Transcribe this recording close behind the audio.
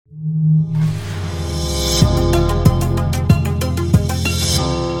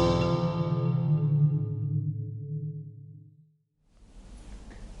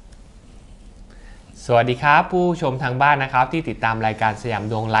วัสดีครับผู้ชมทางบ้านนะครับที่ติดตามรายการสยาม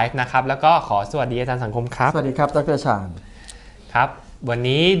ดวงไลฟ์นะครับแล้วก็ขอสวัสดีอาจารย์สังคมครับสวัสดีครับดร.ชาญครับวัน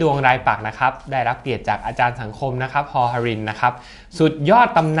นี้ดวงรายปักนะครับได้รับเกียรติจากอาจารย์สังคมนะครับฮอฮารินนะครับสุดยอด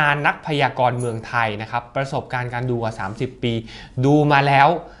ตำนานนักพยากรณ์เมืองไทยนะครับประสบการณ์การดูกว่า30 ปีดูมาแล้ว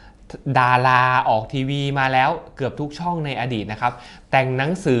ดาราออกทีวีมาแล้วเกือบทุกช่องในอดีตนะครับแต่งหนั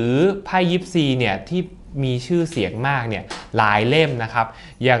งสือไพ่ยิปซีเนี่ยที่มีชื่อเสียงมากเนี่ยหลายเล่มนะครับ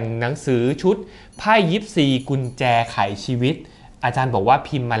อย่างหนังสือชุดไพ่ยิปซีกุญแจไขชีวิตอาจารย์บอกว่า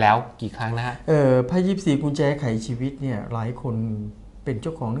พิมพ์มาแล้วกี่ครั้งนะฮะไพ่ยิปซีกุญแจไขชีวิตเนี่ยหลายคนเป็นเจ้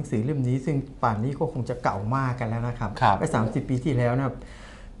าของหนังสือเล่มนี้ซึ่งป่านนี้ก็คงจะเก่ามากกันแล้วนะครับไป30 ปีที่แล้วนะ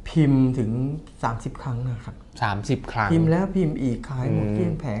พิมพ์ถึง30 ครั้งนะครับ30 ครั้งพิมพ์แล้วพิมพ์อีกขายหมดเกลี้ย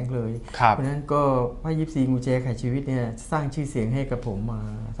งแผงเลยเพราะนั้นก็ไพ่ยิปซีกุญแจไขชีวิตเนี่ยสร้างชื่อเสียงให้กับผมมา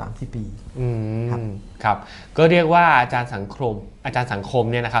30 ปีครับก็เรียกว่าอาจารย์สังคม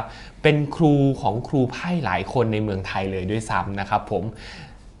เนี่ยนะครับเป็นครูของครูไพ่หลายคนในเมืองไทยเลยด้วยซ้ำนะครับผม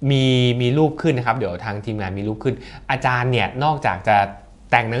มีรูปขึ้นนะครับเดี๋ยวทางทีมงานมีรูปขึ้นอาจารย์เนี่ยนอกจากจะ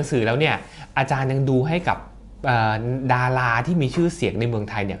แต่งหนังสือแล้วเนี่ยอาจารย์ยังดูให้กับดาราที่มีชื่อเสียงในเมือง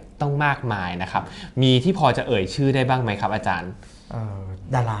ไทยเนี่ยต้องมากมายนะครับมีที่พอจะเอ่ยชื่อได้บ้างไหมครับอาจารย์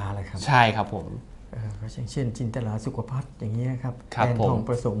ดาราอะไรครับใช่ครับผมก็เช่นจินตลาสุขภัทรอย่างนี้ครับแอนทอง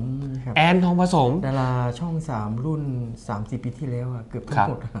ผสมแอนทองผสมดาราช่อง3รุ่น30 ปีที่แล้วเกือบทั้ง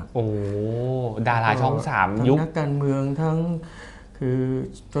หมดโอ้ดาราช่อง3ยุคนักการเมืองทั้งคือ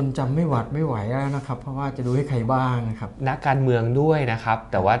จนจำไม่หวัดไม่ไหวแล้วนะครับเพราะว่าจะดูให้ใครบ้างนะครับนักการเมืองด้วยนะครับ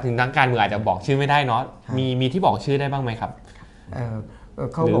แต่ว่าถึงนักการเมืองอาจจะบอกชื่อไม่ได้เนาะมีที่บอกชื่อได้บ้างไหมครับ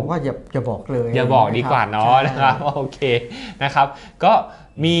เขาบอกว่าอย่าบอกเลยอย่าบอกดีกว่าเนาะนะครับโอเคนะครับก็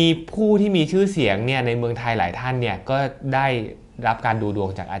มีผู้ที่มีชื่อเสียงเนี่ยในเมืองไทยหลายท่านเนี่ยก็ได้รับการดูดวง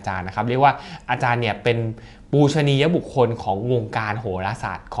จากอาจารย์นะครับเรียกว่าอาจารย์เนี่ยเป็นปูชนียบุคคลของวงการโหราศ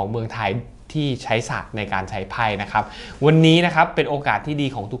าสตร์ของเมืองไทยที่ใช้ศาสตร์ในการใช้ไพ่นะครับวันนี้นะครับเป็นโอกาสที่ดี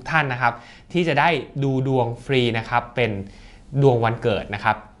ของทุกท่านนะครับที่จะได้ดูดวงฟรีนะครับเป็นดวงวันเกิดนะค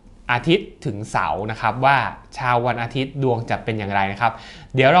รับอาทิตย์ถึงเสาร์นะครับว่าชาววันอาทิตย์ดวงจะเป็นอย่างไรนะครับ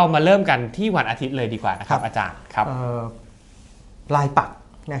เดี๋ยวเรามาเริ่มกันที่วันอาทิตย์เลยดีกว่านะครับอาจารย์ครับลายปัก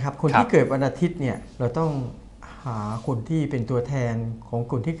นะครับคนที่เกิดวันอาทิตย์เนี่ยเราต้องหาคนที่เป็นตัวแทนของ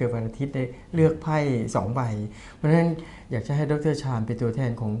คนที่เกิดวันอาทิตย์ได้เลือกไพ่2 ใบเพราะฉะนั้นอยากจะให้ดร.ชาญเป็นตัวแท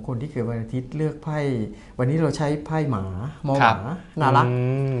นของคนที่เกิดวันอาทิตย์เลือกไพ่วันนี้เราใช้ไพ่หมาหมาน่ารัก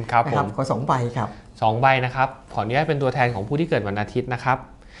นะครับขอ2 ใบครับ2 ใบนะครับขออนุญาตเป็นตัวแทนของผู้ที่เกิดวันอาทิตย์นะครับ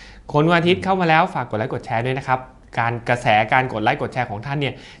คนวันอาทิตย์เข้ามาแล้วฝากกดไลค์กดแชร์ด้วยนะครับการกระแสการกดไลค์กดแชร์ของท่านเ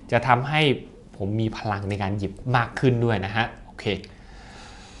นี่ยจะทำให้ผมมีพลังในการหยิบมากขึ้นด้วยนะฮะโอเค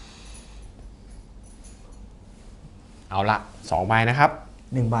เอาละ2 ใบนะครับ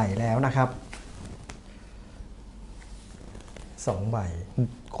1 ใบแล้วนะครับ2 ใบ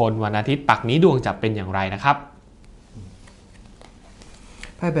คนวันอาทิตย์ปักนี้ดวงจะเป็นอย่างไรนะครับ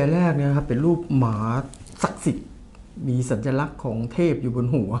ไพ่ใบแรกเนี่ยครับเป็นรูปหมาศักดิ์สิทธิ์มีสัญลักษณ์ของเทพอยู่บน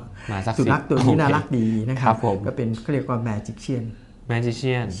หัวสุนัขตัวนี้น่ารักดีนะครับก็เป็นเรียกว่าแมจิกเชียน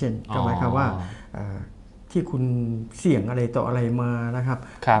ก็หมายความว่าที่คุณเสี่ยงอะไรต่ออะไรมานะครับ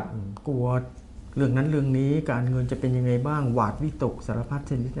กลัวเรื่องนั้นเรื่องนี้การเงินจะเป็นยังไงบ้างหวาดวิตกสารพัด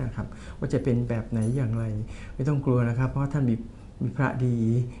ชนิดนะครับว่าจะเป็นแบบไหนอย่างไรไม่ต้องกลัวนะครับเพราะท่านมีพระดี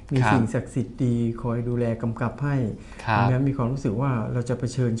มีสิ่งศักดิ์สิทธิ์ดีคอยดูแลกำกับให้แม้มีความรู้สึกว่าเราจะเผ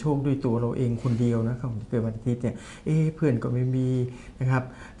ชิญโชคด้วยตัวเราเองคนเดียวนะครับเกิดวันอาทิตย์เนี่ยเพื่อนก็ไม่มีนะครับ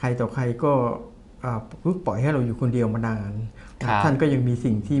ใครต่อใครก็ปล่อยให้เราอยู่คนเดียวมานานท่านก็ยังมี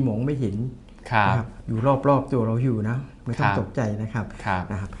สิ่งที่มองไม่เห็นอยู่รอบๆตัวเราอยู่นะไม่ต้องตกใจนะครับ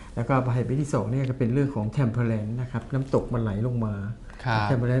แล้วก็ใบที่2เนี่ยก็เป็นเรื่องของ temperance นะครับน้ำตกมันไหลลงมา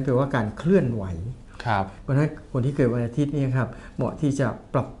temperance แปลว่าการเคลื่อนไหวเพราะฉะนั้นคนที่เกิดวันอาทิตย์นี่ครับเหมาะที่จะ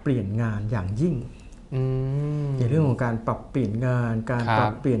ปรับเปลี่ยนงานอย่างยิ่งในเรื่องของการปรับเปลี่ยนงานการปรั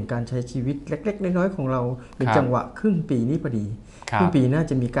บเปลี่ยนการใช้ชีวิตเล็กๆน้อยๆของเราเป็นจังหวะครึ่งปีนี้พอดีครึ่งปีน่า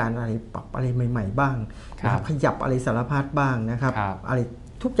จะมีการอะไรปรับอะไรใหม่ๆบ้างขยับอะไรสารพัดบ้างนะครับอะไร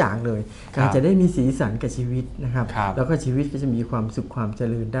ทุกอย่างเลยการจะได้มีสีสันกับชีวิตนะครับแล้วก็ชีวิตก็จะมีความสุขความเจ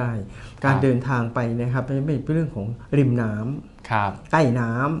ริญได้การเดินทางไปนะครับไม่เป็นเรื่องของริมน้ำใกล้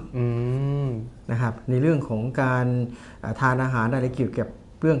น้ำนะครับในเรื่องของการทานอาหารอะไรเกี่ยวกับ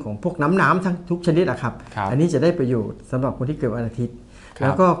เรื่องของพวกน้ำทั้งทุกชนิดนะครับอันนี้จะได้ประโยชน์สำหรับคนที่เกิดวันอาทิตย์แล้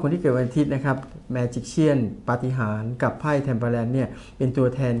วก็คนที่เกิดวันอาทิตย์นะครับแมจิกเชียนปาฏิหาริย์กับไพ่เทมเพอแรนซ์เนี่ยเป็นตัว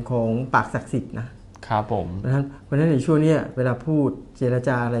แทนของปากศักดิ์สิทธิ์นะครับผมเพราะฉะนั้นในช่วงนี้เวลาพูดเจรจ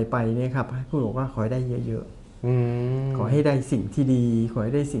าอะไรไปเนี่ยครับให้พูดบอกว่าขอให้ได้เยอะ ขอให้ได้สิ่งที่ดีขอใ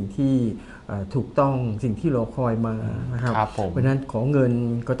ห้ได้สิ่งที่ถูกต้องสิ่งที่รอคอยมานะครับเพราะฉะนั้นขอเงิน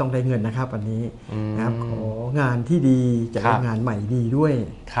ก็ต้องได้เงินนะครับอันนี้นะครับของานที่ดีจะได้งานใหม่ดีด้วย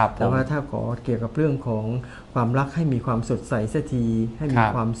แต่ว่าถ้าขอเกี่ยวกับเรื่องของความรักให้มีความสดใสสักทีให้มี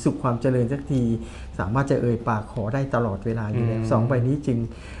ความสุขความเจริญสักทีสามารถจะเอ่ยปากขอได้ตลอดเวลาอยู่แล้ว2 ใบนี้จึง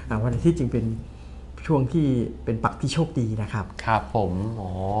วันอาทิตย์จึงเป็นช่วงที่เป็นปักที่โชคดีนะครับครับผม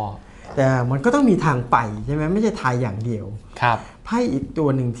แต่มันก็ต้องมีทางไปใช่ไหมไม่ใช่ทายอย่างเดียวครับไพ่อีกตัว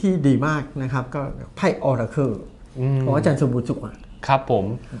หนึ่งที่ดีมากนะครับก็ไพ่ออราเคิลของอาจารย์สมบูรณ์สุขครับผม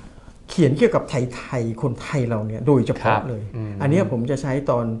เขียนเกี่ยวกับไทยคนไทยเราเนี่ยโดยเฉพาะเลยอันนี้ผมจะใช้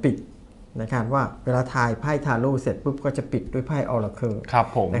ตอนปิดนะครับว่าเวลาทายไพ่ทาโร่เสร็จปุ๊บก็จะปิดด้วยไพ่ออราเคิล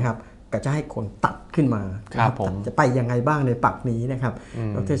นะครับก็จะให้คนตัดขึ้นมาจะไปยังไงบ้างในปักนี้นะครับ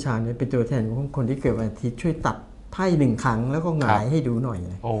ดร.ชาญเนี่ยเป็นตัวแทนของคนที่เกิดวันอาทิตย์ช่วยตัดไพ่1 ครั้งแล้วก็หงายให้ดูหน่อย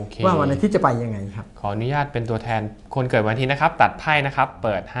ว่าวันอาทิตย์จะไปยังไงครับขออนุญาตเป็นตัวแทนคนเกิดวันอาทิตย์นะครับตัดไพ่นะครับเ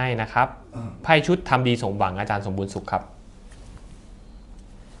ปิดให้นะครับไพ่ชุดทำดีสมหวังอาจารย์สมบูรณ์สุขครับ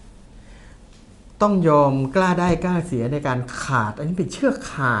ต้องยอมกล้าได้กล้าเสียในการขาดอันนี้เป็นเชือก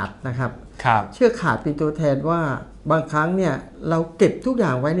ขาดนะครับเชือกขาดเป็นตัวแทนว่าบางครั้งเนี่ยเราเก็บทุกอย่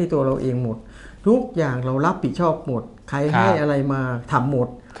างไว้ในตัวเราเองหมดทุกอย่างเรารับผิดชอบหมดใครให้อะไรมาทำหมด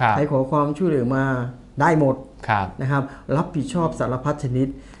ใครขอความช่วยเหลือมาได้หมดนะครับรับผิดชอบสารพัดชนิด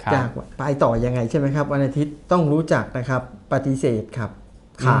จากไปต่อยังไงใช่ไหมครับวันอาทิตย์ต้องรู้จักนะครับปฏิเสธครับ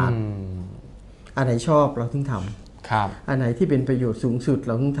ขาดอันไหนชอบเราถึงทำอันไหนที่เป็นประโยชน์สูงสุดเ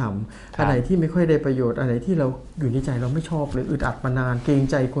ราต้องทำอันไหนที่ไม่ค่อยได้ประโยชน์อันไหนที่เราอยู่ในใจเราไม่ชอบหรืออึดอัดมานานเกรง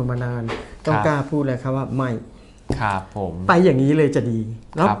ใจคนมานานต้องกล้าพูดเลยครับว่าไม่ไปอย่างนี้เลยจะดี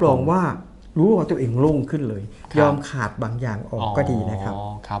รับรองว่ารู้ว่าตัวเองโล่งขึ้นเลยยอมขาดบางอย่างออกก็ดีนะครับ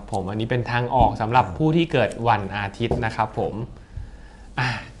ครับผมอันนี้เป็นทางออกสำหรับผู้ที่เกิดวันอาทิตย์นะครับผม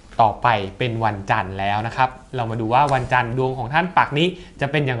ต่อไปเป็นวันจันทร์แล้วนะครับเรามาดูว่าวันจันทร์ดวงของท่านปักนี้จะ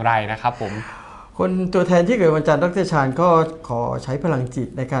เป็นอย่างไรนะครับผมคนตัวแทนที่เกิดวันจันทร์ดร.ชาญก็ขอใช้พลังจิต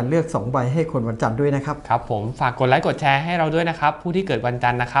ในการเลือก2 ใบให้คนวันจันทร์ด้วยนะครับครับผมฝากกดไลค์กดแชร์ให้เราด้วยนะครับผู้ที่เกิดวันจั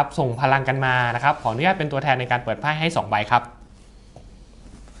นทร์นะครับส่งพลังกันมานะครับขออนุญาตเป็นตัวแทนในการเปิดไพ่ให้2 ใบครับ1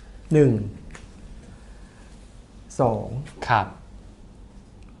 2ครับ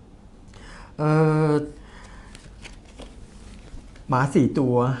หมา4 ตั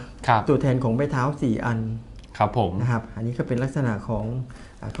วตัวแทนของไม้เท้า4 อันครับผมนะครับอันนี้ก็เป็นลักษณะของ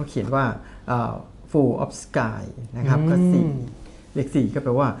เขาเขียนว่า full of sky นะครับก็4เลข4ก็แป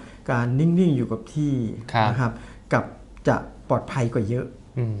ลว่าการนิ่งๆอยู่กับที่นะครับกับจะปลอดภัยกว่าเยอะ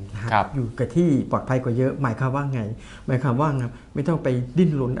นะครับอยู่กับที่ปลอดภัยกว่าเยอะหมายความว่าไงหมายความว่าไม่ต้องไปดิ้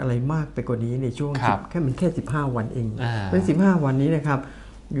นรนอะไรมากไปกว่านี้ในช่วงแค่15 วันเองเป็น15 วันนี้นะครับ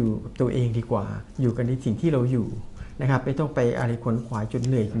อยู่ตัวเองดีกว่าอยู่กันในสิ่งที่เราอยู่นะครับไม่ต้องไปอะไรขวนขวายจน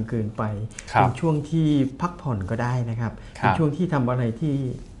เหนื่อยจนเกินไปเป็นช่วงที่พักผ่อนก็ได้นะครับเป็นช่วงที่ทำอะไรที่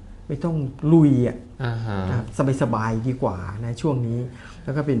ไม่ต้องลุยสบายๆดีกว่าในช่วงนี้แ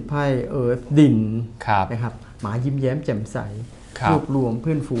ล้วก็เป็นไพ่ดินนะครับหมายิ้มแย้มแจ่มใสรวบรวมเ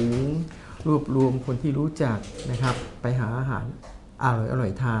พื่อนฝูงรวบรวมคนที่รู้จักนะครับไปหาอาหารอร่อ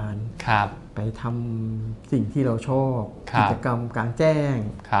ยทานไปทำสิ่งที่เราชอบกิจกรรมกลางแจ้ง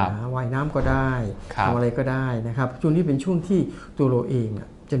ว่ายน้ำก็ได้ทำอะไรก็ได้นะครับช่วงนี้เป็นช่วงที่ตัวเราเอง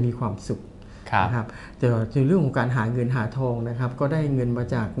จะมีความสุขนะครับแต่ในเรื่องของการหาเงินหาทองนะครับก็ได้เงินมา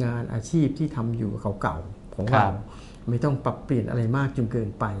จากงานอาชีพที่ทำอยู่เก่าๆของเราไม่ต้องปรับเปลี่ยนอะไรมากจนเกิน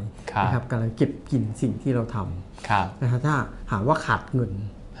ไปนะครับกำลังเก็บกินสิ่งที่เราทำนะครับถ้าหาว่าขาดเงิน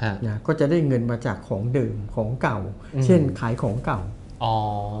นะก็จะได้เงินมาจากของเดิมของเก่าเช่นขายของเก่า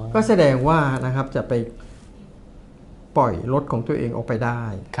ก็แสดงว่านะครับจะไปปล่อยรถของตัวเองออกไปได้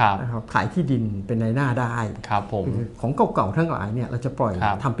นะครับขายที่ดินเป็นนายหน้าได้ของเก่าๆทั้งหลายเนี่ยเราจะปล่อย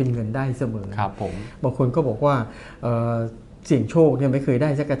ทำเป็นเงินได้เสมอบางคนก็บอกว่าเสี่ยงโชคเนี่ยไม่เคยได้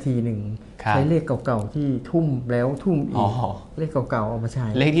สักทีหนึ่งใช้เลขเก่าๆที่ทุ่มแล้วทุ่มอีกเลขเก่าๆเอามาใช้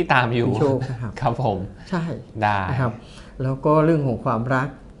เลขที่ตามอยู่โชคนะครับครับผมใช่ได้นะครับแล้วก็เรื่องของความรัก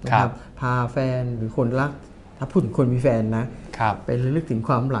นะครับพาแฟนหรือคนรักถ้าพูดถึงคนมีแฟนนะไประลึกถึงค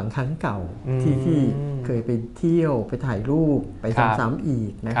วามหลังครั้งเก่าที่เคยไปเที่ยวไปถ่ายรูปไปซ้ำๆอี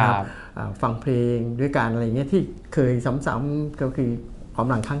กนะครับฟังเพลงด้วยการอะไรเงี้ยที่เคยซ้ำๆก็คือความ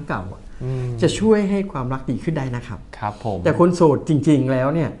หลังครั้งเก่าจะช่วยให้ความรักดีขึ้นได้นะครับครับผมแต่คนโสดจริงๆแล้ว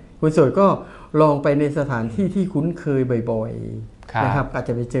เนี่ยคนโสดก็ลองไปในสถานที่ที่คุ้นเคยบ่อยๆนะครับอาจจ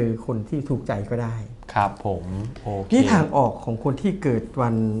ะไปเจอคนที่ถูกใจก็ได้ครับผมโอเคนี่ทางออกของคนที่เกิดวั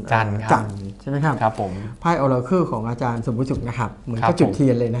นจันทร์ใช่ไหมครับครับผมไพ่ออราเคิลของอาจารย์สมบูรณ์สุขนะครับเหมือนกับจุดเที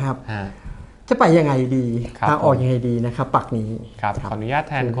ยนเลยนะครับจะไปยังไงดีทางออกยังไงดีนะครับปักนี้ครับขออนุญาต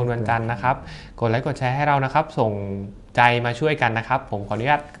แทนคนวันจันทร์นะครับกดไลค์กดแชร์ให้เรานะครับส่งใจมาช่วยกันนะครับผมขออนุ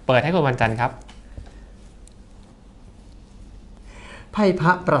ญาตเปิดให้คนวันจันทร์ครับ ไพ่พร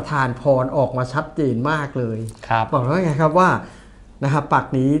ะประธานพรออกมาชัดเจนมากเลย บอกว่าไงครับว่านะครับปัก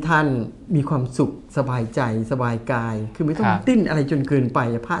นี้ท่านมีความสุขสบายใจสบายกายคือไม่ต้องดิ้นอะไรจนเกินไป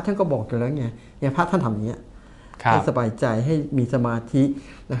พระท่านก็บอกอยู่แล้วไงเนี่ยพระท่านทำอย่างเงี้ยให้สบายใจให้มีสมาธิ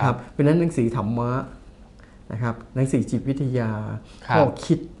นะครับเพราะนั้นหนังสือธรรมะนะครับหนังสือจิตวิทยาข้อ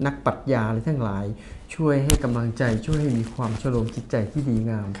คิดนักปรัชญาอะไรทั้งหลายช่วยให้กำลังใจช่วยให้มีความชโลมจิตใจที่ดี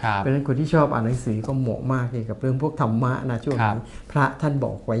งามเพราะฉะนั้นคนที่ชอบอ่านหนังสือก็เหมาะมากเลยกับเรื่องพวกธรรมะนะช่วงนี้พระท่านบ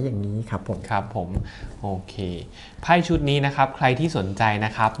อกไว้อย่างนี้ครับผมโอเคไพ่ชุดนี้นะครับใครที่สนใจน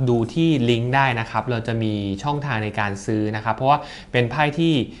ะครับดูที่ลิงก์ได้นะครับเราจะมีช่องทางในการซื้อนะครับเพราะว่าเป็นไพ่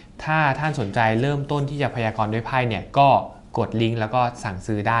ที่ถ้าท่านสนใจเริ่มต้นที่จะพยากรณ์ด้วยไพ่เนี่ยก็กดลิงก์แล้วก็สั่ง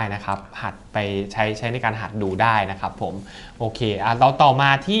ซื้อได้นะครับหัดไปใช้ในการหัดดูได้นะครับผมโอเคเราต่อมา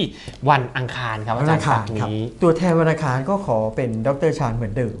ที่วันอังคารครับอาจารย์ปักนี้ตัวแทนวันอังคารก็ขอเป็นดร.ชาญเหมื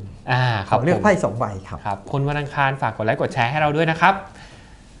อนเดิมขอเลือกไพ่2 ใบครับคนวันอังคารฝากกดไลค์กดแชร์ให้เราด้วยนะครับ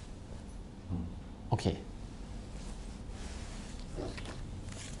โอเค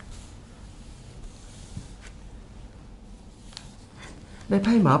ได้ไ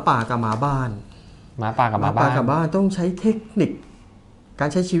พ่หมาป่ากับหมาบ้านหมาป่ากับหมาบ้านต้องใช้เทคนิคการ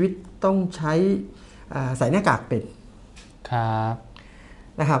ใช้ชีวิตต้องใช้ใส่หน้ากากเป็ด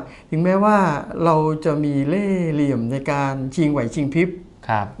นะครับถึงแม้ว่าเราจะมีเล่ห์เหลี่ยมในการชิงไหวชิงพริบ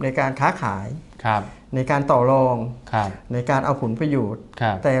ในการค้าขายในการต่อรองในการเอาผลประโยชน์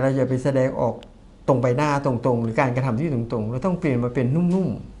แต่เราอย่าไปแสดงออกตรงใบหน้าตรงๆหรือการกระทำที่ตรงๆเราต้องเปลี่ยนมาเป็นนุ่ม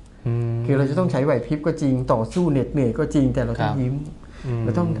ๆคือเราจะต้องใช้ไหวพริบก็จริงต่อสู้เหน็ดเหนื่อยก็จริงแต่เราต้องยิ้มเร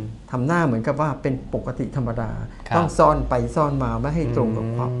าต้องทำหน้าเหมือนกับว่าเป็นปกติธรรมดาต้องซ่อนไปซ่อนมาไม่ให้ตรงกับ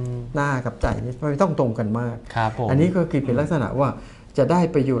ความหน้ากับใจไม่ต้องตรงกันมากอันนี้ก็คือเป็นลักษณะว่าจะได้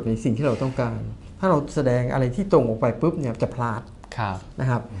ประโยชน์ในสิ่งที่เราต้องการถ้าเราแสดงอะไรที่ตรงออกไปปุ๊บเนี่ยจะพลาดนะ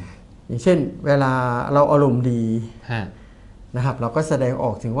ครับอย่างเช่นเวลาเราอารมณ์ดีนะครับเราก็แสดงอ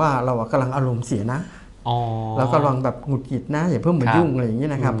อกถึงว่าเรากำลังอารมณ์เสียนะเรากำลังแบบหงุดหงิดนะอย่าเพิ่มมายุ่งอะไรอย่างนี้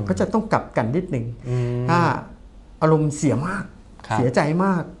นะครับก็จะต้องกลับกันนิดนึงถ้าอารมณ์เสียมากเสียใจม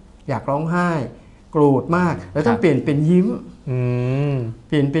ากอยากร้องไห้โกรธมากแล้วต้องเปลี่ยนเป็นยิ้มเ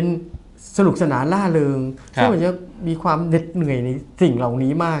ปลี่ยนเป็นสนุกสนานล่าเริงซึ่งมันจะมีความเหน็ดเหนื่อยในสิ่งเหล่า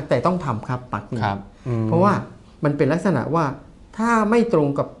นี้มากแต่ต้องทำครับปักนี้เพราะว่ามันเป็นลักษณะว่าถ้าไม่ตรง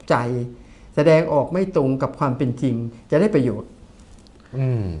กับใจแสดงออกไม่ตรงกับความเป็นจริงจะได้ประโยชน์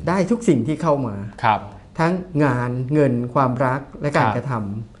ได้ทุกสิ่งที่เข้ามาทั้งงานเงินความรักและการกระท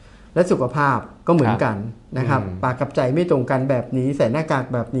ำและสุขภาพก็เหมือนกันนะครับปากกับใจไม่ตรงกันแบบนี้ใส่หน้ากาก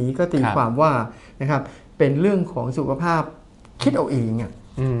แบบนี้ก็ตีความว่านะครับเป็นเรื่องของสุขภาพคิดเอาเอง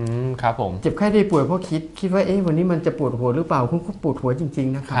ครับผมเจ็บไข้ได้ป่วยเพราะคิดว่าวันนี้มันจะปวดหัวหรือเปล่าคุณก็ปวดหัวจริง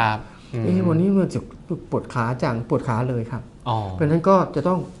ๆนะครับวันนี้มันจะปวดขาจังปวดขาเลยครับเพราะฉะนั้นก็จะ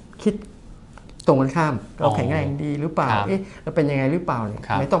ต้องคิดตรงกันข้ามเราแข็งแรงดีหรือเปล่าเราเป็นยังไงหรือเปล่า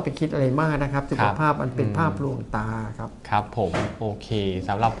ไม่ต้องไปคิดอะไรมากนะครับสุขภาพมันเป็นภาพลวงตาครับผมโอเคส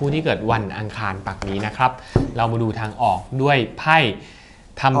ำหรับผู้ที่เกิดวันอังคารปักนี้นะครับเรามาดูทางออกด้วยไพ่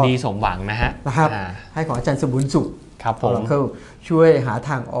ทำดีสมหวังนะครับให้ของอาจารย์สมบูรณ์สุขครับผมช่วยหา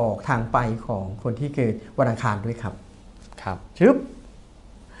ทางออกทางไปของคนที่เกิดวันอังคารด้วยครับชึบ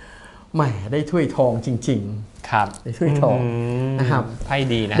แหมได้ถ้วยทองจริงๆได้ถ้วยทองนะครับไพ่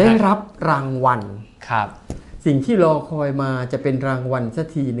ดีนะได้รับรางวัลครับสิ่งที่รอคอยมาจะเป็นรางวัลสัก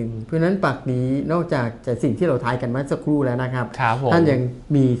ทีหนึ่งเพราะฉะนั้นปักนี้นอกจากจะสิ่งที่เราทายกันมาสักครู่แล้วนะครับท่านยัง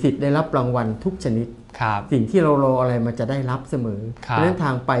มีสิทธิ์ได้รับรางวัลทุกชนิดสิ่งที่เรารออะไรมันจะได้รับเสมอเพราะฉะนั้นท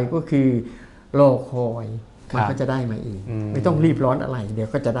างไปก็คือรอคอยมันก็จะได้มาเองไม่ต้องรีบร้อนอะไรเดี๋ยว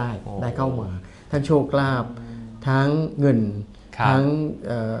ก็จะได้เข้ามาทั้งโชคลาภทั้งเงินทั้ง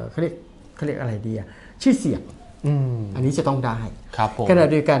เขาเรียกอะไรดีชื่อเสียงอันนี้จะต้องได้ขณะ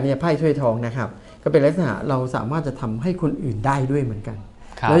เดียวกันเนี่ยไพ่ถ้วยทองนะครับก็เป็นลักษณะเราสามารถจะทำให้คนอื่นได้ด้วยเหมือนกัน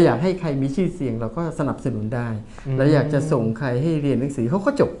เราอยากให้ใครมีชื่อเสียงเราก็สนับสนุนได้เราอยากจะส่งใครให้เรียนหนังสือเขา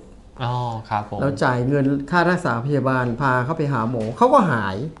ก็จบเราจ่ายเงินค่ารักษาพยาบาลพาเขาไปหาหมอเขาก็หา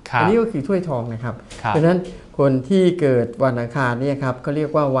ยอันนี้ก็คือถ้วยทองนะครับเพราะฉะนั้นคนที่เกิดวันอังคารเนี่ยครับก็เรียก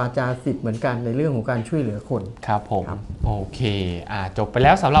ว่าวาจาสิทธิ์เหมือนกันในเรื่องของการช่วยเหลือคนครับผมโอเคจบไปแ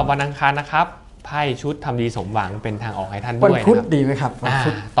ล้วสำหรับวันอังคารนะครับไพ่ชุดทำดีสมหวังเป็นทางออกให้ท่านด้วยวันพุธดีไหมครับ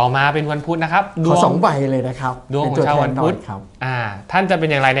ต่อมาเป็นวันพุธนะครับดวง2 ใบเลยนะครับดวงของชาววันพุธท่านจะเป็น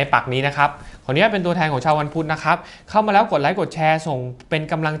อย่างไรในปักนี้นะครับขออนุญาตเป็นตัวแทนของชาววันพุธนะครับเข้ามาแล้วกดไลค์กดแชร์ส่งเป็น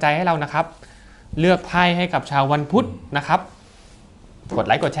กำลังใจให้เรานะครับเลือกไพ่ให้กับชาววันพุธนะครับกดไ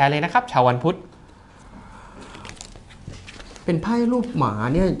ลค์กดแชร์เลยนะครับชาววันพุธเป็นไพ่รูปหมา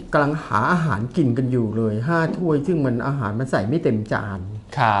เนี่ยกำลังหาอาหารกินกันอยู่เลย5 ถ้วยซึ่งมันอาหารมันใส่ไม่เต็มจาน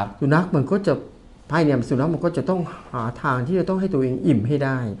สุนัขมันก็จะไพ่เนี่ยสุนัขมันก็จะต้องหาทางที่จะต้องให้ตัวเองอิ่มให้ไ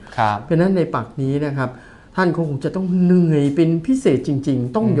ด้เพราะฉะนั้นในปักนี้นะครับ ท่านคงจะต้องเหนื่อยเป็นพิเศษจริง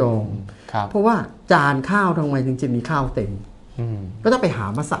ๆต้องยอมเพราะว่าจานข้าวทำไมถึงจะมีข้าวเต็มก็ต้องไปหา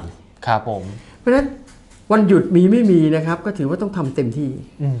มาใส่ครับผมเพราะฉะนั้นวันหยุดมีไม่มีนะครับก็ถือว่าต้องทำเต็มที่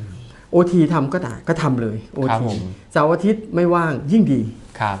โอทีทำก็ได้ก็ทำเลยโอทีเสาร์อาทิตย์ไม่ว่างยิ่งดี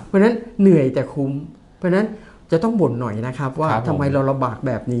เพราะฉะนั้นเหนื่อยแต่คุ้มเพราะฉะนั้นจะต้องบ่นหน่อยนะครับว่าทำไมเราลำบากแ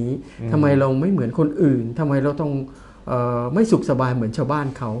บบนี้ทำไมเราไม่เหมือนคนอื่นทำไมเราต้องไม่สุขสบายเหมือนชาวบ้าน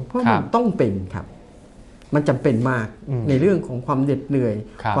เขาเพราะมันต้องเป็นครับมันจำเป็นมากในเรื่องของความเหน็ดเหนื่อย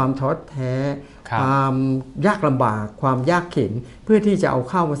ความท้อแท้ความยากลำบากความยากเข็ญเพื่อที่จะเอา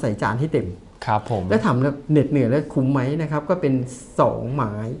ข้าวมาใส่จานให้เต็มครับผมและทำแล้วเหน็ดเหนื่อยและคุ้มไหมนะครับก็เป็น2 ไ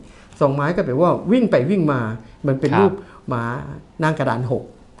ม้ก็แปลว่าวิ่งไปวิ่งมามันเป็นรูปหมานั่งกระดาน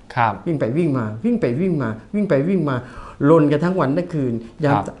6วิ่งไปวิ่งมาวิ่งไปวิ่งมาวิ่งไปวิ่งมาลนกันทั้งวันทั้งคืนย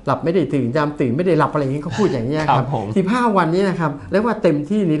ามหลับไม่ได้ตื่นยามตื่นไม่ได้หลับอะไรอย่างนี้เขาพูดอย่างนี้ครับ15 วันนี้นะครับเรียกว่าเต็ม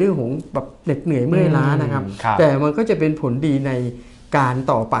ที่ในเรื่องของแบบเหน็ดเหนื่อยเมื่อยล้านะครับแต่มันก็จะเป็นผลดีในการ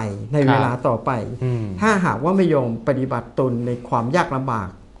ต่อไปในเวลาต่อไปถ้าหากว่าไม่ยอมปฏิบัติตนในความยากลำบาก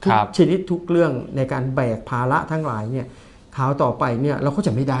ทุกชนิดทุกเรื่องในการแบกภาระทั้งหลายเนี่ยคราวต่อไปเนี่ยเราก็จ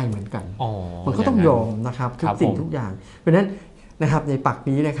ะไม่ได้เหมือนกันมันก็ต้องยอมนะครับทุกสิ่งทุกอย่างเพราะฉะนั้นนะครับในปัก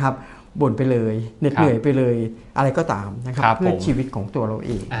นี้นะครับบ่นไปเลยเหน็ดเหนื่อยไปเลยอะไรก็ตามนะครับเพื่อชีวิตของตัวเราเ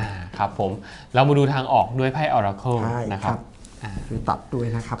องครับผมเรามาดูทางออกด้วยไพ่ Oracle นะครับคือตัดด้วย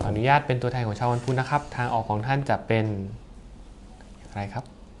นะครับขออนุญาตเป็นตัวแทนของชาววันพุธนะครับทางออกของท่านจะเป็นอะไรครับ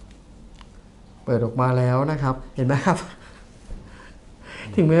เปิดออกมาแล้วนะครับเห็นไหมครับ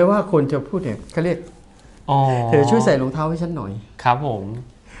ถึงแม้ว่าคนจะพูดเนี่ยเขาเรียกเธอช่วยใส่รองเท้าให้ฉันหน่อยครับผม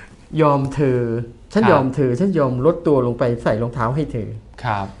ยอมเธอฉันยอมเธอฉันยอมลดตัวลงไปใส่รองเท้าให้เธอค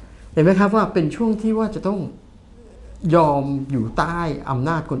รับเห็นไหมครับว่าเป็นช่วงที่ว่าจะต้องยอมอยู่ใต้อำน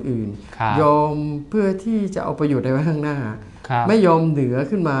าจคนอื่นยอมเพื่อที่จะเอาประโยชน์ไว้ข้างหน้าไม่ยอมเหนือ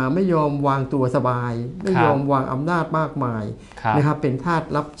ขึ้นมาไม่ยอมวางตัวสบายไม่ยอมวางอำนาจมากมายนะครับเป็นทาส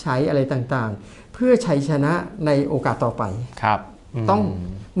รับใช้อะไรต่างๆเพื่อชัยชนะในโอกาสต่อไปต้อง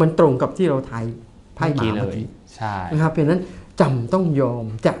มันตรงกับที่เราทายไพ่มาเลยนะครับเพราะนั้นจำต้องยอม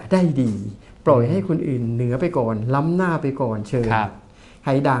จะได้ดีปล่อยให้คนอื่นเหนือไปก่อนล้ำหน้าไปก่อนเชิญใค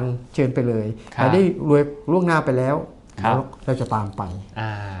รดังเชิญไปเลยใครได้รวยล่วงหน้าไปแล้วเราจะตามไป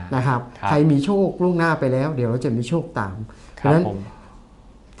นะครับใครมีโชคล่วงหน้าไปแล้วเดี๋ยวเราจะมีโชคตามเพราะฉะนั้น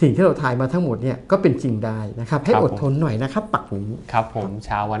สิ่งที่เราทายมาทั้งหมดเนี่ยก็เป็นจริงได้นะครับให้อดทนหน่อยนะครับปักนี้ครับผมช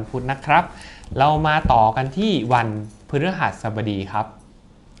าววันพุธนะครับเรามาต่อกันที่วันพฤหัสบดีครับ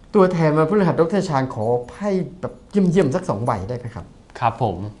ตัวแทนมาพฤหัสดร.ชาญขอไพ่แบบเยี่ยมๆสัก2 ใบได้ไหมครับครับผ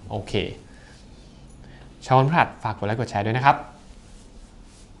มโอเคชาววันพฤหัสฝากกดไลค์กดแชร์ด้วยนะครับ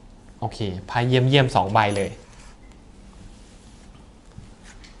โอเคไพ่เยี่ยม2 ใบเลย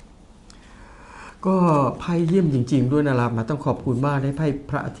ก็ไพ่เยี่ยมจริงๆด้วยนะครับต้องขอบคุณมากในไพ่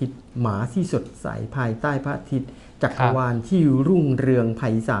พระอาทิตย์หมาที่สดใสภายใต้พระอาทิตย์จักรวาลที่รุ่งเรืองไพ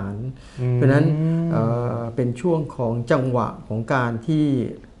ศาลเพราะนั้นเป็นช่วงของจังหวะของการที่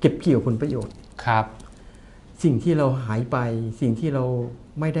เก็บเกี่ยวผลประโยชน์ครับสิ่งที่เราหายไปสิ่งที่เรา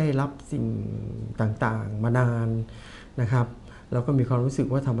ไม่ได้รับสิ่งต่างๆมานานนะครับเราก็มีความรู้สึก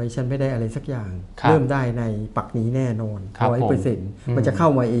ว่าทำไมฉันไม่ได้อะไรสักอย่างเริ่มได้ในปักนี้แน่นอน100%มันจะเข้า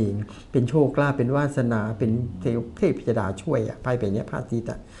มาเองเป็นโชคลาภเป็นวาสนาเป็นเทพธิดาช่วยไพ่เป็นเนี้ยพระอาทิตย์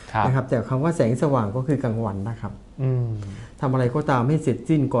นะครับแต่คำว่าแสงสว่างก็คือกลางวันนะครับทำอะไรก็ตามให้เสร็จ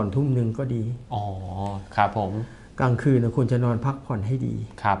สิ้นก่อน 20:00 ก็ดีอ๋อครับผมกลางคืนควรจะนอนพักผ่อนให้ดี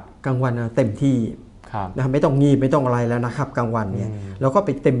ครับกลางวันเต็มที่นะไม่ต้องงีบไม่ต้องอะไรแล้วนะครับกลางวันเนี่ยเราก็ไป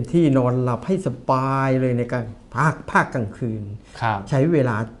เต็มที่นอนหลับให้สบายเลยในการภาคกลางคืนใช้เว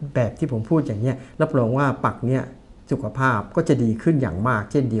ลาแบบที่ผมพูดอย่างเนี้ยรับรองว่าปักเนี่ยสุขภาพก็จะดีขึ้นอย่างมาก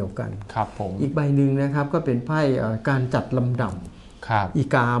เช่นเดียวกันครับผมอีกใบหนึ่งนะครับก็เป็นไพ่การจัดลำดับอี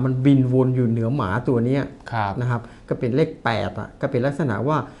กามันบินวนอยู่เหนือหมาตัวนี้นะครับก็เป็นเลข8ก็เป็นลักษณะ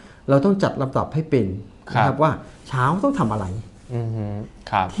ว่าเราต้องจัดลำดับให้เป็นนะครับว่าเช้าต้องทำอะไร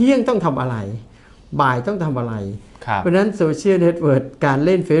เที่ยงต้องทำอะไรบ่ายต้องทำอะไรเพราะฉะนั้นโซเชียลเน็ตเวิร์กการเ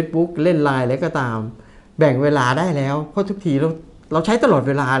ล่น Facebook เล่น LINE อะไรก็ตามแบ่งเวลาได้แล้วเพราะทุกทีเราใช้ตลอดเ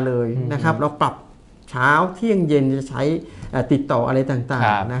วลาเลยนะครับเราปรับเช้าเที่ยงเย็นจะใช้ติดต่ออะไรต่าง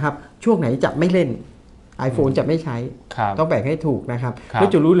ๆนะครับช่วงไหนจะไม่เล่น iPhone จะไม่ใช้ต้องแบ่งให้ถูกนะครับก็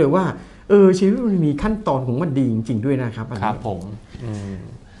จะรู้เลยว่าชีวิตมันมีขั้นตอนของมันดีจริงๆด้วยนะครับครับผม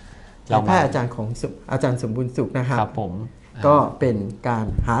เราแพทย์อาจารย์ของอาจารย์สมบูรณ์สุขนะครับก็เป็นการ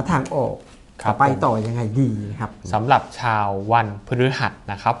หาทางออกไปต่อยังไงดีครับสำหรับชาววันพฤหัส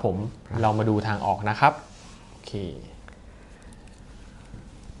นะครับผมเรามาดูทางออกนะครับโอเค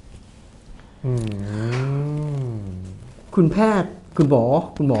คุณแพทย์คุณหม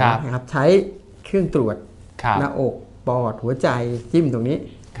อนะครับใช้เครื่องตรวจหน้าอกปอดหัวใจจิ้มตรงนี้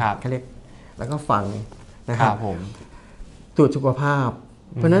เขาเรียกแล้วก็ฟัง นะครับตรวจสุขภาพ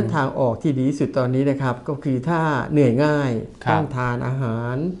เพราะฉะนั้นทางออกที่ดีที่สุดตอนนี้นะครับก็คือถ้าเหนื่อยง่ายต้องทานอาหา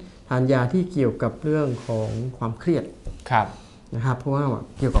รทานยาที่เกี่ยวกับเรื่องของความเครียดนะครับเพราะว่า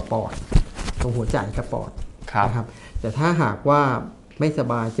เกี่ยวกับปอดตรงหัวใจกับปอดนะครับแต่ถ้าหากว่าไม่ส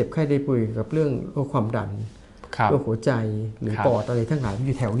บายเจ็บไข้ได้ป่วยกับเรื่องโรคความดันโรคหัวใจหรือปอดอะไรทั้งหลายอ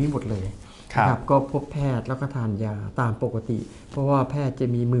ยู่แถวนี้หมดเลยครับก็พบแพทย์แล้วก็ทานยาตามปกติเพราะว่าแพทย์จะ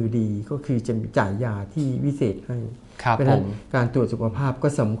มีมือดีก็คือจะจ่ายยาที่วิเศษให้เพราะฉะนั้นการตรวจสุขภาพก็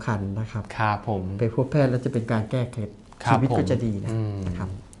สำคัญนะครับไปพบแพทย์แล้วจะเป็นการแก้เคล็ดชีวิตก็จะดีนะครับ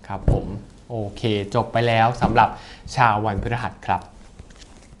ครับผมโอเคจบไปแล้วสำหรับชาววันพฤหัสครับ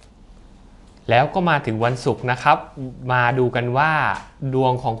แล้วก็มาถึงวันศุกร์นะครับมาดูกันว่าดว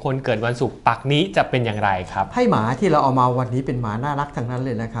งของคนเกิดวันศุกร์ปักนี้จะเป็นอย่างไรครับไพ่หมาที่เราเอามาวันนี้เป็นหมาน่ารักทั้งนั้นเ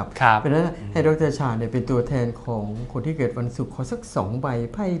ลยนะครับเพราะฉะนั้นให้ดร.ชาเนี่ยเป็นตัวแทนของคนที่เกิดวันศุกร์ขอสัก2 ใบ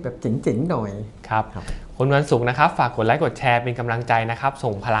ไพ่แบบเจ๋งๆหน่อยครับคนวันศุกร์นะครับฝากกดไลค์กดแชร์เป็นกำลังใจนะครับ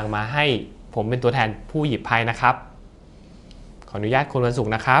ส่งพลังมาให้ผมเป็นตัวแทนผู้หยิบไพ่นะครับขออนุญาตคนวันศุก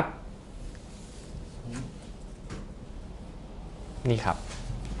ร์นะครับนี่ครับ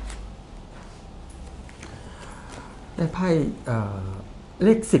ได้ไพ่เล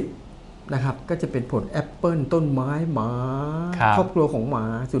ข10นะครับก็จะเป็นผลแอปเปิลต้นไม้หมาครอบครัวของหมา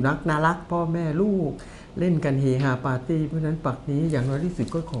สุนัขน่ารักพ่อแม่ลูกเล่นกันเฮฮาปาร์ตี้เพราะฉะนั้นปักนี้อย่างน้อยที่สุด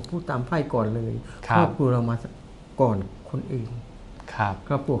ก็ขอพูดตามไพ่ก่อนเลยครอบครัวเรามาก่อนคนอื่นค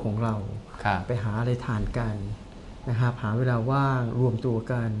รอบครัวของเราไปหาอะไรทานกันนะครับหาเวลาว่างรวมตัว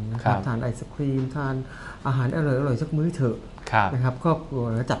กันนะครับทานไอศครีมทานอาหารอร่อยๆสักมื้อเถอะนะครับครอบครัว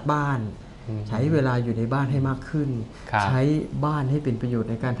จัดบ้านใช้เวลาอยู่ในบ้านให้มากขึ้นใช้บ้านให้เป็นประโยชน์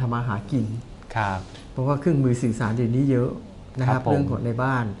ในการทำมาหากินเพราะว่าเครื่องมือสื่อสารเดี๋ยวนี้เยอะนะครับเรื่องของใน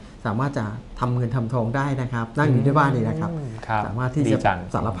บ้านสามารถจะทำเงินทำทองได้นะครับนั่งอยู่ในบ้านนี่นะครับสามารถที่จะ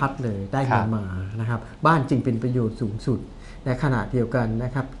สารพัดเลยได้เงินมานะครับบ้านจึงเป็นประโยชน์สูงสุดในขณะเดียวกันน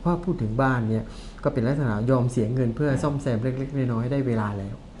ะครับเพราะพูดถึงบ้านเนี่ยก็เป็นลักษณะยอมเสียเงินเพื่อซ่อมแซมเล็กๆน้อยๆได้เวลาแ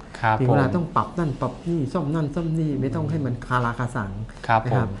ล้วถึงเวลาต้องปรับนั่นปรับนี่ซ่อมนั่นซ่อมนี่ไม่ต้องให้มันคาราคาสังน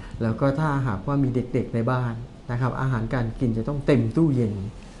ะครับแล้วก็ถ้าหากว่ามีเด็กๆในบ้านนะครับอาหารการกินจะต้องเต็มตู้เย็น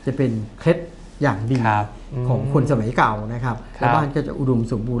จะเป็นเคล็ดอย่างดีของคนสมัยเก่านะครับและบ้านก็จะอุดม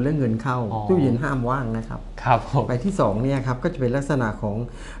สมบูรณ์และเงินเข้าตู้เย็นห้ามว่างนะครับไปที่2เนี่ยครับก็จะเป็นลักษณะของ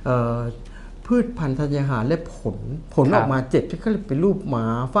พืชพันธุ์ธัญญาหารและผลออกมา7ที่เขาเรียกเป็นรูปหมา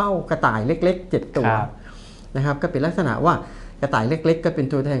เฝ้ากระต่ายเล็กๆ7ตัวนะครับก็เป็นลักษณะว่ากระต่ายเล็กๆก็เป็น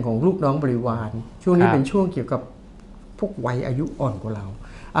ตัวแทนของลูกน้องบริวารช่วงนี้เป็นช่วงเกี่ยวกับพวกวัยอายุอ่อนกว่าเรา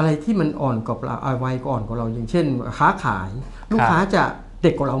อะไรที่มันอ่อนกว่าเราวัยอ่อนกว่าเราอย่างเช่นค้าขายลูกค้าจะเ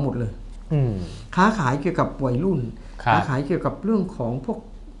ด็กกว่าเราหมดเลยค้าขายเกี่ยวกับวัยรุ่นค้าขายเกี่ยวกับเรื่องของพวก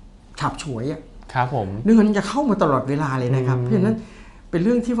ฉับฉวยอ่ะเงินจะเข้ามาตลอดเวลาเลยนะครับเพราะฉะนั้นเป็นเ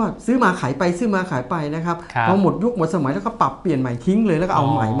รื่องที่ว่าซื้อมาขายไปซื้อมาขายไปนะครับพอหมดยุคหมดสมัยแล้วก็ปรับเปลี่ยนใหม่ทิ้งเลยแล้วก็เอา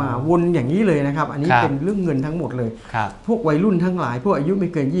ใหม่มาวนอย่างนี้เลยนะครับอันนี้เป็นเรื่องเงินทั้งหมดเลยพวกวัยรุ่นทั้งหลายพวกอายุไม่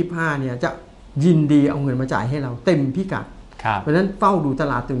เกิน25เนี่ยจะยินดีเอาเงินมาจ่ายให้เราเต็มพิกัดเพราะฉะนั้นเฝ้าดูต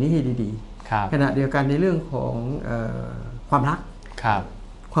ลาดตรงนี้ให้ดีๆขณะเดียวกันในเรื่องของความรัก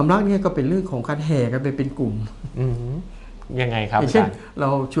ความรักเนี่ยก็เป็นเรื่องของการแห่กันไปเป็นกลุ่มยังไงครับเช่นเรา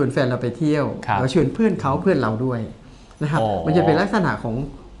ชวนแฟนเราไปเที่ยวเราชวนเพื่อนเขาเพื่อนเราด้วยนะครับมันจะเป็นลักษณะของ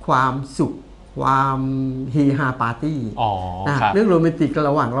ความสุขความเฮฮาปาร์ตี้เรื่องโรแมนติกร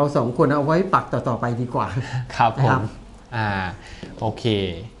ะหว่างเรา2คนเอาไว้ปักต่อไปดีกว่าครับผมโอเค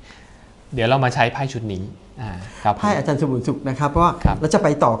เดี๋ยวเรามาใช้ไพ่ชุดนี้ไพ่อาจารย์สมุนสุขนะครับเพราะว่าเราจะไป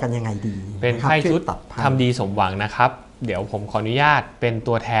ต่อกันยังไงดีเป็นไพ่ชุดทำดีสมหวังนะครับเดี๋ยวผมขออนุญาตเป็น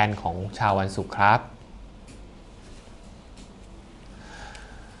ตัวแทนของชาววันศุกร์ครับ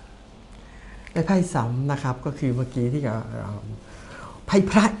ไพ่ซ้ำนะครับก็คือเมื่อกี้ที่ไพ่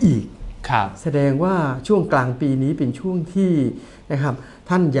พระอีกแสดงว่าช่วงกลางปีนี้เป็นช่วงที่นะครับ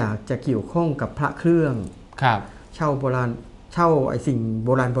ท่านอยากจะเกี่ยวข้องกับพระเครื่องเช่าโบราณเช่าไอ้สิ่งโบ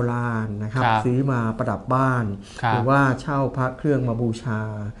ราณนะครับซื้อมาประดับบ้านหรือว่าเช่าพระเครื่องมาบูชา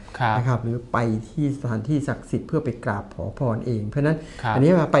นะครับหรือไปที่สถานที่ศักดิ์สิทธิ์เพื่อไปกราบขอพรเองเพราะนั้นอัน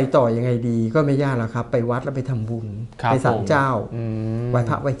นี้ไปต่อยังไงดีก็ไม่ยากแล้วครับไปวัดแล้วไปทำบุญไปศาลเจ้าไหว้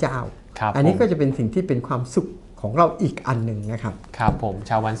พระไหว้เจ้าอันนี้ก็จะเป็นสิ่งที่เป็นความสุขของเราอีกอันหนึ่งนะครับครับผม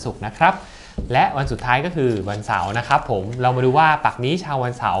ชาววันศุกร์นะครับและวันสุดท้ายก็คือวันเสาร์นะครับผมเรามาดูว่าปักนี้ชาววั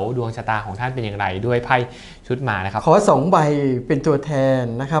นเสาร์ดวงชะตาของท่านเป็นอย่างไรด้วยไพ่ชุดหมานะครับขอ2 ใบเป็นตัวแทน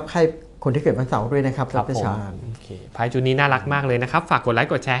นะครับให้คนที่เกิดวันเสาร์ด้วยนะครับครับผมไพ่ชุดนี้น่ารักมากเลยนะครับฝากกดไล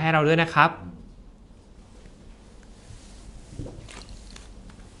ค์กดแชร์ให้เราด้วยนะครับ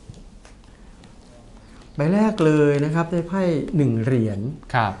ใบแรกเลยนะครับได้ไพ่1 เหรียญ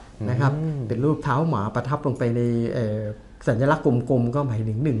นะครับเป็นรูปเท้าหมาประทับลงไปใน สัญลักษณ์กลมๆก็หมาย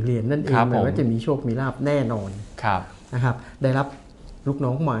ถึง1เหรียญนั่นเองหมายว่าจะมีโชคมีลาภแน่นอนนะครับได้รับลูกน้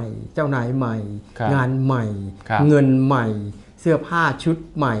องใหม่เจ้านายใหม่งานใหม่เงินใหม่เสื้อผ้าชุด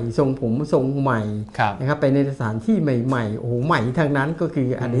ใหม่ทรงผมทรงใหม่นะครับไปในสถานที่ใหม่ๆโอ้โหใหม่ทั้งนั้นก็คือ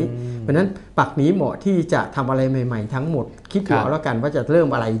อันนี้เพราะนั้นปักนี้เหมาะที่จะทำอะไรใหม่ๆทั้งหมดคิดดูเอาแล้วกันว่าจะเริ่ม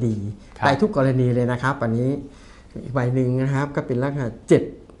อะไรดีได้ทุกกรณีเลยนะครับอันนี้อีกใบหนึ่งนะครับก็เป็นลักษณะ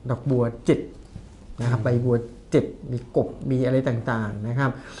7ดอกบัว7นะครับใบบัว7มีกบมีอะไรต่างๆนะครั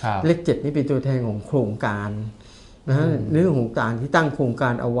บเลข7นี่เป็นตัวแทนของโครงการนะเรื่องของการที่ตั้งโครงกา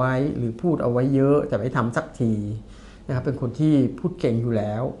รเอาไว้หรือพูดเอาไว้เยอะแต่ไม่ทำสักทีนะครับเป็นคนที่พูดเก่งอยู่แ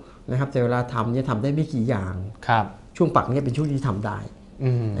ล้วนะครับแต่เวลาทำเนี่ยทำได้ไม่กี่อย่างช่วงปักเนี่ยเป็นช่วงที่ทำได้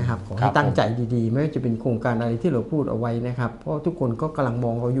นะครับขอให้ตั้งใจดีๆไม่ว่าจะเป็นโครงการอะไรที่เราพูดเอาไว้นะครับเพราะทุกคนก็กำลังม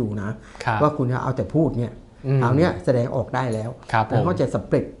องเราอยู่นะว่าคุณเอาแต่พูดเนี่ยคราวนี้แสดงออกได้แล้วแล้วก็จะสำ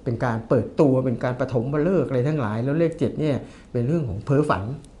เร็จเป็นการเปิดตัวเป็นการปฐมฤกษ์อะไรทั้งหลายแล้วเลข7เนี่ยเป็นเรื่องของเพ้อฝัน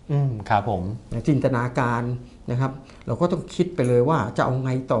ครับผมจินตนาการนะครับเราก็ต้องคิดไปเลยว่าจะเอาไ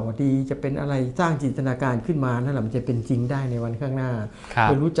งต่อดีจะเป็นอะไรสร้างจินตนาการขึ้นมานั่นแหละมันจะเป็นจริงได้ในวันข้างหน้าไ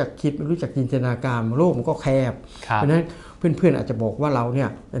ม่รู้จักคิดไม่รู้จักจินตนาการโลกมันก็แคบเพราะฉะนั้นเพื่อนๆอาจจะบอกว่าเราเนี่ย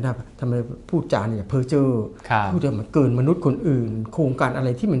นะครับทำไมพูดจาเนี่ยเพ้อเจ้อพูดเดี๋ยวมันเกินมนุษย์คนอื่นโครงการอะไร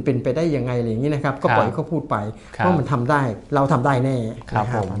ที่มันเป็นไปได้ยังไงอะไรอย่างนี้นะครับก็ปล่อยเขาพูดไปเพราะมันทำได้เราทำได้แน่นะ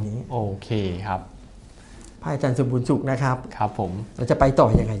ครับอันนี้โอเคครับพระอาจารย์สมบูรณ์สุขนะครับครับผมเราจะไปต่อ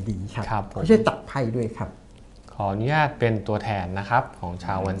ยังไงดีครับไม่ใช่ตัดไพ่ด้วยครับขออนุญาตเป็นตัวแทนนะครับของช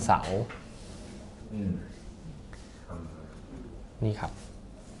าววันเสาร์นี่ครับ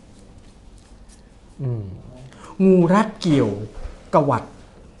งูรัดเกี่ยวกวัด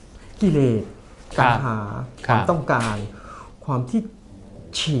กิเลสตัณหาความต้องการความที่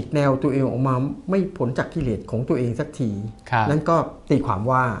ฉีกแนวตัวเองออกมาไม่พ้นจากกิเลสของตัวเองสักทีนั่นก็ตีความ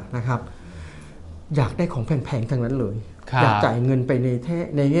ว่านะครับอยากได้ของแพงๆทั้งนั้นเลยอยากจ่ายเงินไป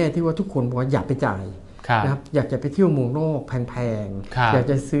ในแง่ที่ว่าทุกคนบอกว่าอยากไปจ่ายนะครับอยากจะไปเที่ยวเมืองนอกแพงๆอยาก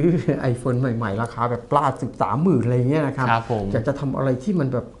จะซื้อ iPhone ใหม่ๆราคาแบบล่าสุด30,000อะไรเงี้ยนะครับอยากจะทำอะไรที่มัน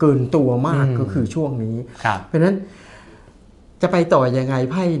แบบเกินตัวมากก็คือช่วงนี้เพราะฉะนั้นจะไปต่อยังไง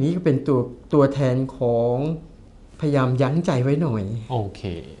ไพ่นี้ก็เป็นตัวแทนของพยายามยั้งใจไว้หน่อยโอเค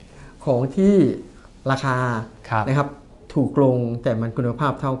ของที่ราคานะครับถูกลงแต่มันคุณภา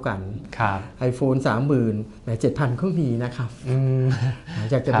พเท่ากันiPhone 30,000 แต่ 7,000 ก็มีนะครับ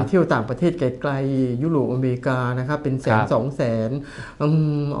อยากจะไปเที่ยวต่างประเทศไกลๆยุโรปอเมริกานะครับเป็น100,000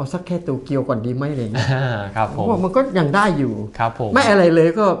 200,000เอาสักแค่โตเกียวก่อนดีไหมอะไรอย่างเงี้ยเพราะมันก็ยังได้อยู่ไม่อะไรเลย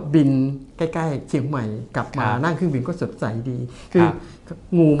ก็บินใกล้ๆเชียงใหม่กลับมานั่งเครื่องบินก็สดใสดีคือ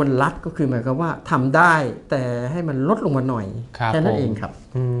งูมันรัดก็คือหมายความว่าทำได้แต่ให้มันลดลงมาหน่อยแค่นั้นเองครับ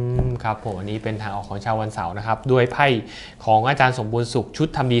ครับผมอันนี้เป็นทางออกของชาววันเสาร์นะครับด้วยไพ่ของอาจารย์สมบูรณ์สุขชุด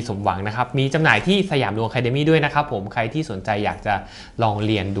ทำดีสมหวังนะครับมีจำหน่ายที่สยามดวงอะคาเดมี่ด้วยนะครับผมใครที่สนใจอยากจะลองเ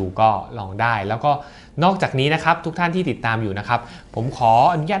รียนดูก็ลองได้แล้วก็นอกจากนี้นะครับทุกท่านที่ติดตามอยู่นะครับผมขอ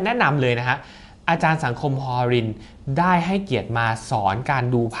อนุญาตแนะนำเลยนะฮะอาจารย์สังคมฮอรินได้ให้เกียรติมาสอนการ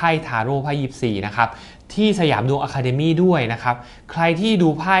ดูไพ่ทาโร่ไพ่24นะครับที่สยามดวงอะคาเดมี่ด้วยนะครับใครที่ดู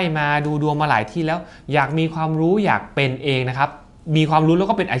ไพ่มาดูดวงมาหลายที่แล้วอยากมีความรู้อยากเป็นเองนะครับมีความรู้แล้ว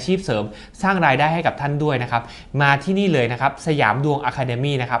ก็เป็นอาชีพเสริมสร้างรายได้ให้กับท่านด้วยนะครับมาที่นี่เลยนะครับสยามดวงอะคาเด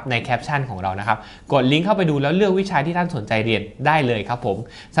มี่นะครับในแคปชั่นของเรานะครับกดลิงก์เข้าไปดูแล้วเลือกวิชาที่ท่านสนใจเรียนได้เลยครับผม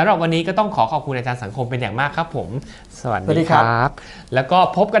สำหรับวันนี้ก็ต้องขอบคุณอาจารย์สังคมเป็นอย่างมากครับผมสวัสดีครับแล้วก็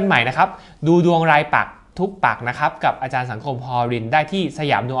พบกันใหม่นะครับดูดวงรายปักทุกปักนะครับกับอาจารย์สังคมฮอรินได้ที่ส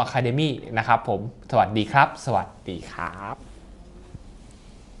ยามดวงอะคาเดมี่นะครับผมสวัสดีครับสวัสดีครับ